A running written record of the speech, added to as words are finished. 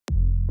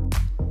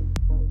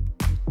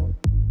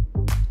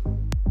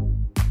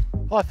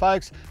Hi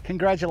folks,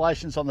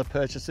 congratulations on the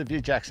purchase of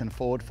your Jackson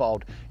forward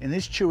fold. In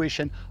this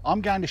tuition, I'm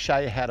going to show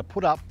you how to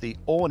put up the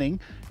awning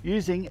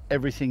using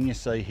everything you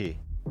see here.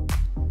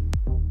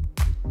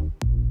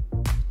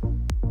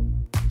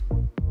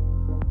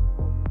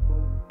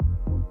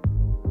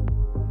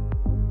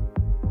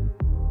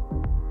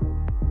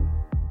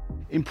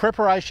 In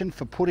preparation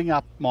for putting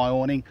up my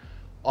awning,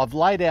 I've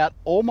laid out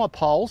all my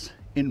poles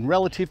in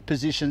relative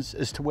positions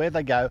as to where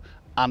they go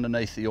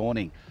underneath the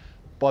awning.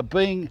 By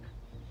being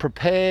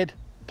prepared,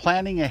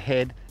 planning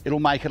ahead, it'll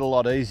make it a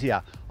lot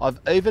easier. I've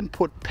even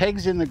put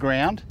pegs in the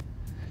ground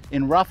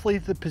in roughly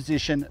the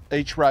position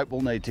each rope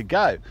will need to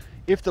go.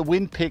 If the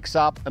wind picks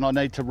up and I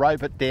need to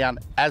rope it down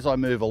as I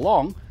move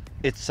along,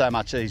 it's so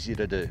much easier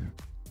to do.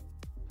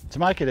 To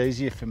make it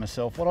easier for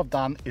myself, what I've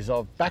done is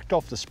I've backed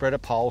off the spreader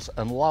poles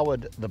and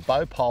lowered the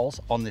bow poles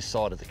on this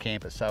side of the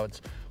camper. So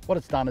what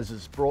it's done is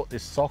it's brought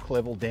this sock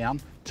level down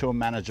to a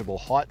manageable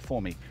height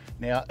for me.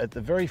 Now at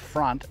the very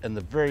front and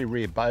the very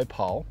rear bow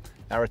pole,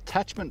 our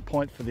attachment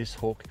point for this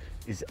hook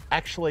is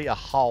actually a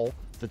hole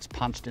that's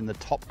punched in the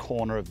top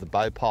corner of the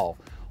bow pole.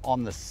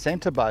 On the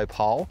center bow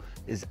pole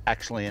is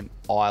actually an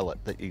eyelet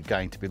that you're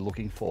going to be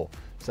looking for.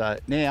 So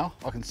now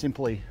I can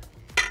simply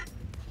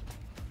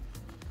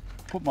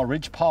put my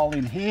ridge pole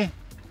in here,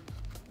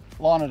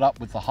 line it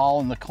up with the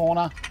hole in the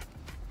corner,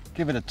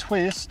 give it a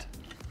twist,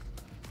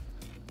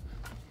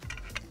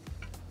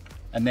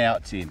 and now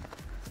it's in.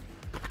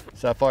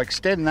 So if I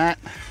extend that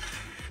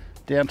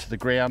down to the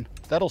ground,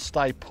 that'll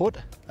stay put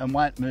and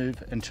won't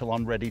move until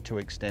I'm ready to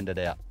extend it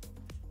out.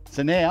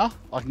 So now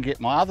I can get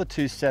my other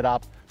two set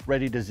up,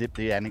 ready to zip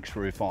the Annexe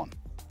roof on.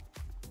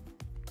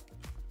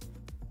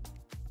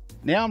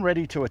 Now I'm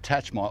ready to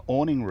attach my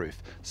awning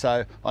roof.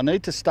 So I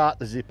need to start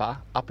the zipper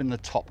up in the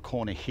top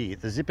corner here.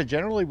 The zipper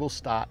generally will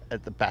start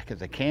at the back of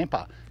the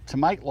camper. To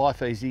make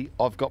life easy,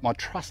 I've got my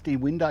trusty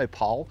window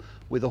pole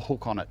with a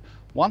hook on it.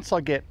 Once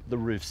I get the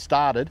roof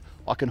started,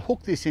 I can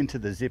hook this into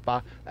the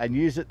zipper and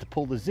use it to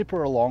pull the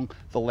zipper along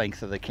the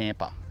length of the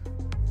camper.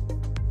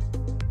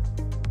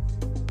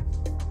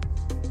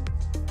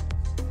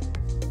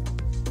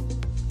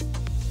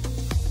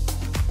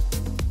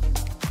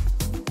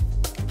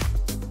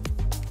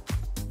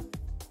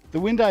 The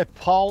window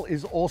pole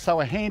is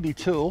also a handy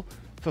tool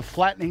for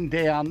flattening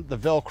down the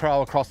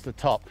Velcro across the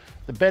top.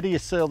 The better you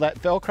seal that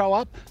Velcro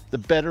up, the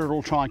better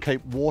it'll try and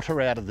keep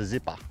water out of the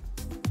zipper.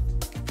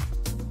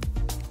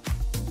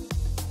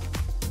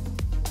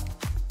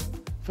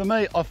 For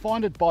me, I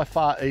find it by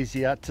far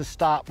easier to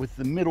start with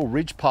the middle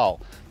ridge pole.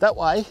 That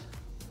way,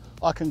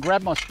 I can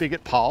grab my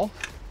spigot pole,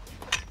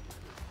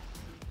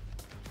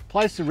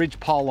 place the ridge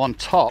pole on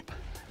top,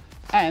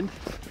 and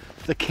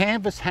the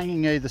canvas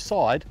hanging either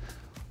side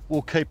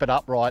will keep it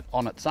upright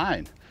on its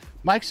own.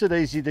 Makes it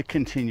easy to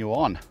continue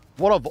on.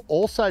 What I've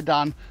also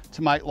done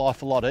to make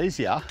life a lot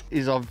easier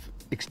is I've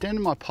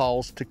extended my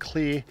poles to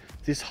clear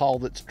this hole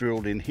that's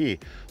drilled in here.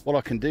 What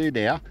I can do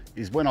now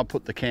is when I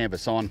put the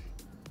canvas on,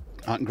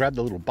 I can grab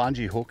the little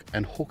bungee hook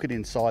and hook it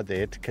inside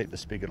there to keep the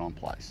spigot on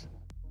place.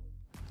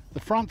 The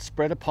front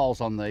spreader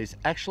poles on these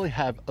actually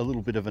have a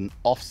little bit of an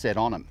offset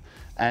on them,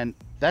 and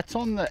that's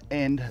on the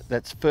end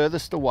that's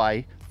furthest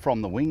away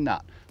from the wing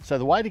nut. So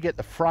the way to get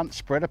the front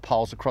spreader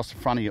poles across the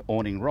front of your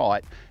awning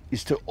right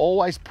is to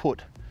always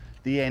put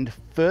the end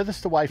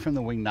furthest away from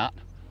the wing nut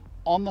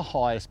on the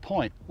highest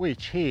point,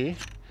 which here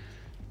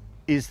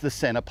is the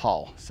center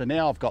pole. So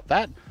now I've got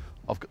that,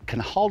 I can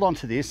hold on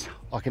to this,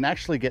 I can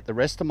actually get the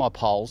rest of my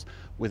poles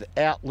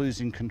without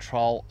losing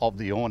control of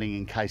the awning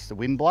in case the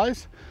wind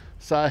blows.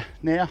 So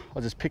now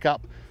I'll just pick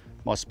up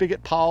my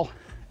spigot pole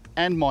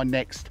and my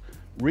next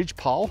ridge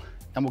pole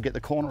and we'll get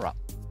the corner up.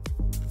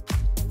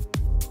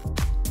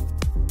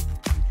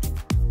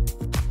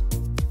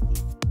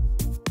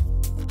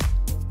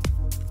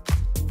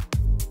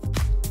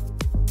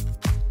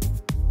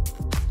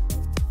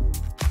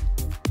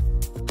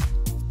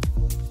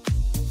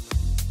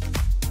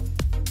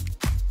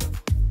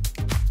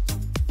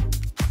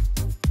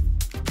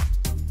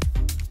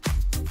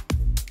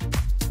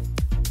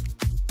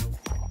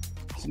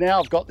 So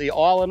now I've got the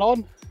island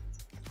on,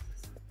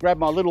 grab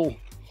my little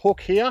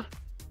hook here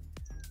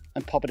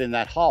and pop it in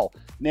that hole.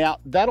 Now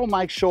that'll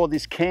make sure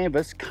this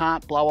canvas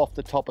can't blow off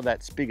the top of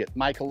that spigot,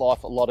 make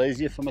life a lot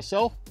easier for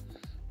myself.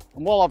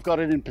 And while I've got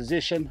it in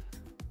position,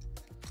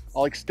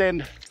 I'll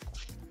extend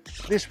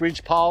this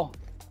ridge pole,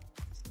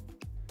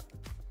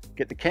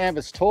 get the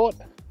canvas taut,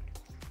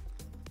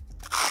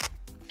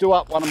 do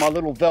up one of my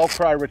little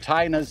Velcro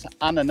retainers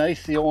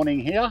underneath the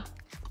awning here,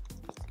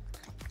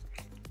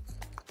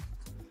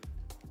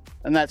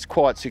 and that's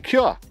quite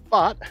secure.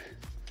 But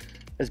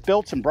as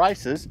belts and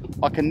braces,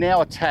 I can now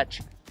attach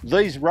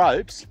these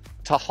ropes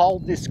to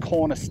hold this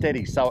corner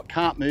steady so it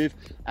can't move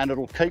and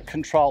it'll keep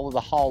control of the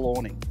whole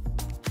awning.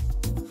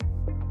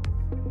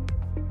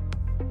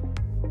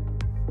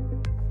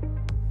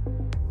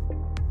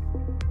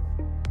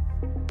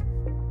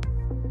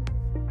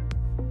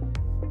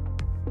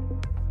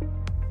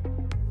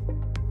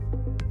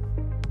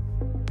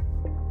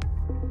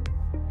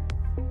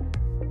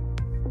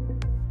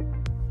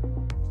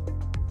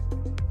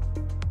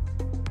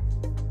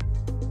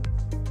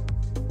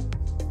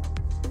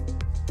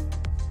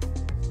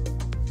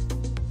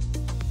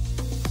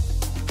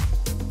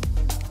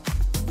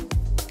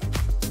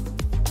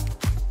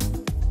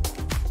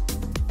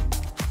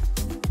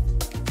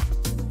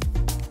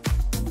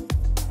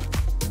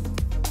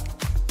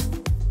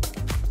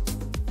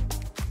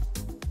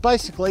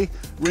 basically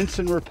rinse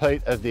and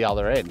repeat of the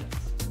other end.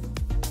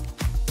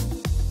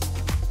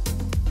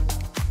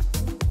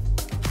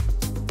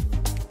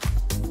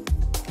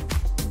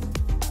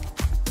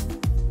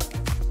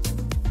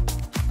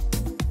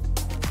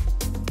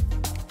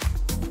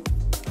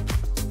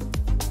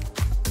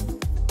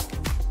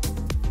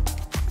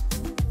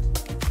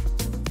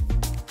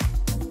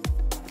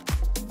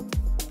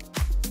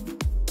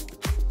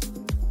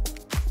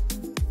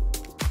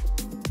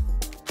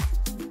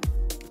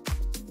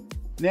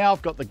 Now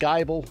I've got the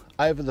gable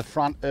over the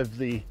front of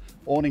the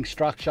awning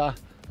structure.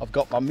 I've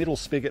got my middle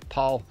spigot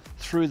pole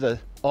through the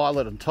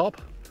eyelet on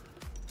top.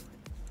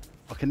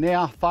 I can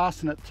now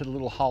fasten it to the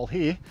little hole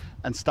here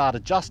and start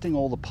adjusting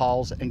all the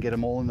poles and get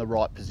them all in the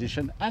right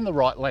position and the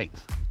right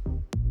length.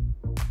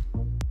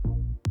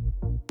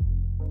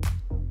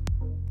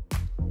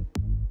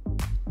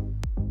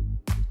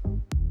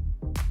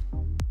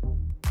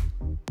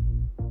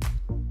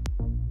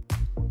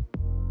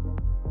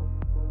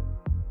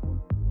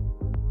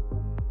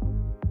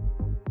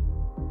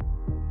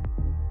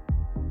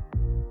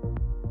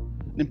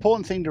 An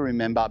important thing to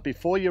remember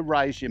before you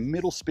raise your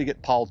middle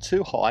spigot pole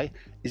too high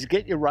is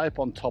get your rope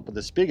on top of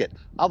the spigot.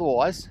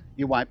 Otherwise,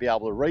 you won't be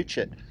able to reach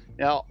it.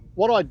 Now,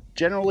 what I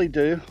generally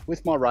do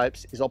with my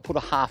ropes is I'll put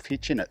a half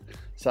hitch in it.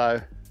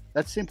 So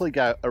that's simply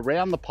go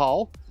around the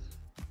pole,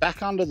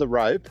 back under the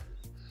rope,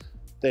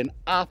 then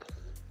up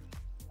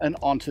and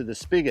onto the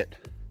spigot.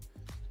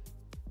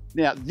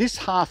 Now, this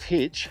half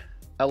hitch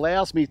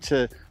allows me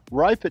to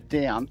rope it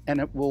down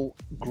and it will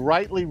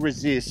greatly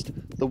resist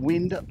the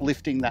wind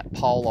lifting that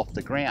pole off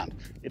the ground.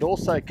 It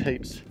also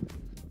keeps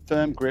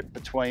firm grip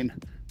between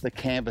the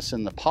canvas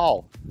and the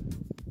pole.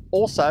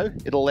 Also,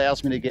 it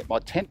allows me to get my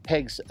tent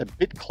pegs a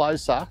bit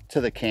closer to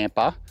the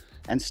camper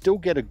and still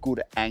get a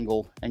good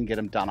angle and get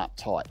them done up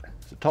tight.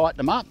 So tighten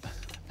them up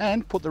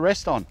and put the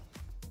rest on.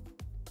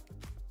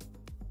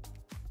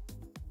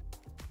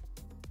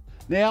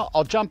 Now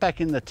I'll jump back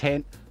in the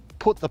tent,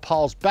 put the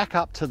poles back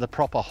up to the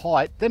proper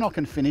height, then I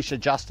can finish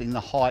adjusting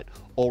the height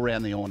all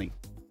around the awning.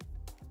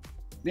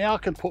 Now I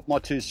can put my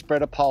two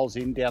spreader poles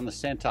in down the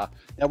center.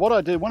 Now what I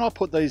do when I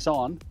put these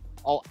on,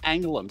 I'll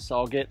angle them. So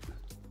I'll get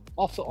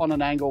off on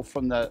an angle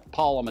from the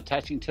pole I'm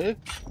attaching to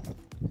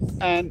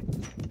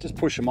and just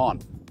push them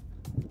on.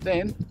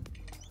 Then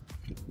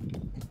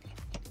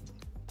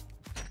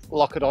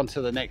lock it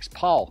onto the next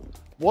pole.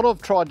 What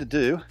I've tried to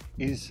do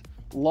is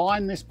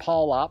line this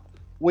pole up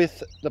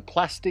with the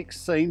plastic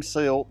seam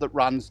seal that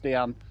runs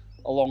down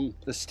along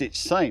the stitch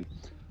seam.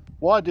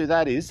 Why I do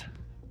that is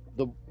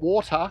the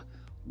water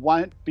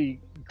won't be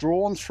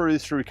drawn through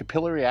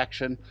capillary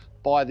action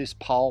by this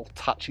pole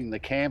touching the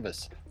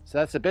canvas. So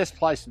that's the best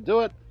place to do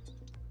it.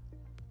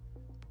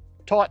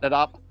 Tighten it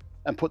up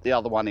and put the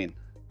other one in.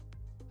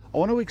 I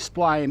want to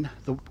explain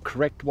the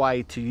correct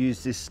way to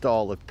use this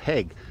style of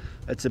peg.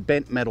 It's a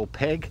bent metal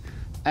peg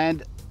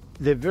and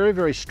they're very,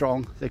 very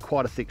strong. They're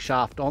quite a thick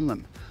shaft on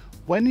them.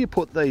 When you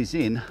put these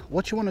in,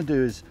 what you want to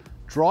do is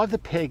drive the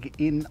peg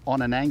in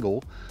on an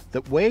angle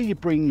that where you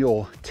bring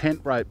your tent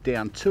rope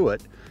down to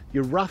it,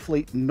 you're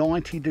roughly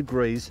 90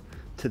 degrees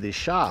to this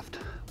shaft.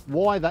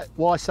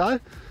 Why so?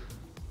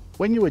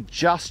 When you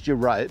adjust your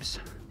ropes,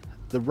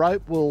 the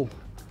rope will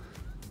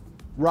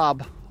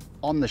rub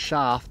on the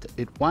shaft.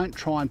 It won't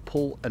try and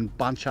pull and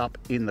bunch up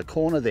in the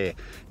corner there.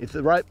 If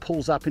the rope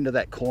pulls up into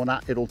that corner,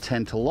 it'll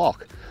tend to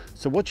lock.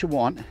 So what you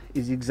want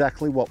is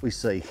exactly what we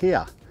see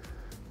here.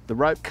 The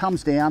rope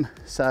comes down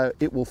so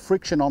it will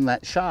friction on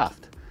that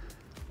shaft.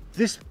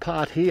 This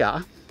part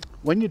here,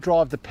 when you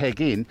drive the peg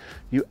in,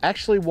 you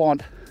actually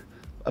want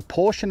a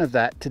portion of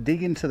that to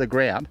dig into the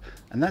ground,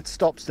 and that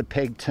stops the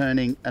peg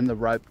turning and the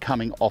rope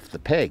coming off the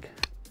peg.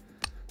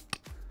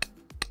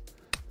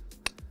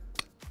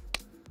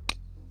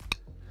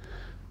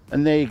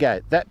 And there you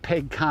go, that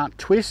peg can't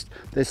twist.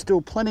 There's still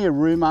plenty of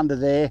room under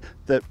there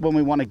that when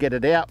we want to get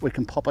it out, we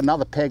can pop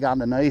another peg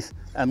underneath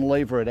and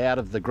lever it out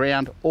of the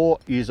ground or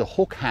use a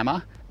hook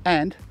hammer,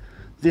 and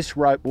this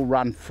rope will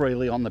run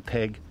freely on the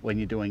peg when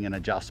you're doing an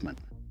adjustment.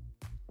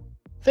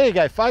 There you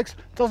go, folks.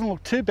 Doesn't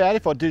look too bad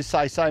if I do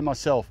say so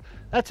myself.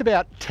 That's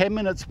about 10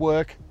 minutes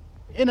work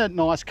in a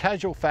nice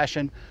casual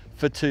fashion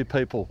for two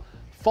people.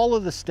 Follow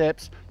the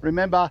steps.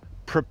 Remember,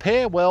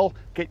 prepare well,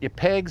 get your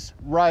pegs,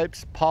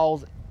 ropes,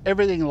 poles,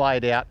 everything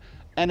laid out,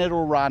 and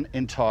it'll run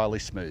entirely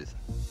smooth.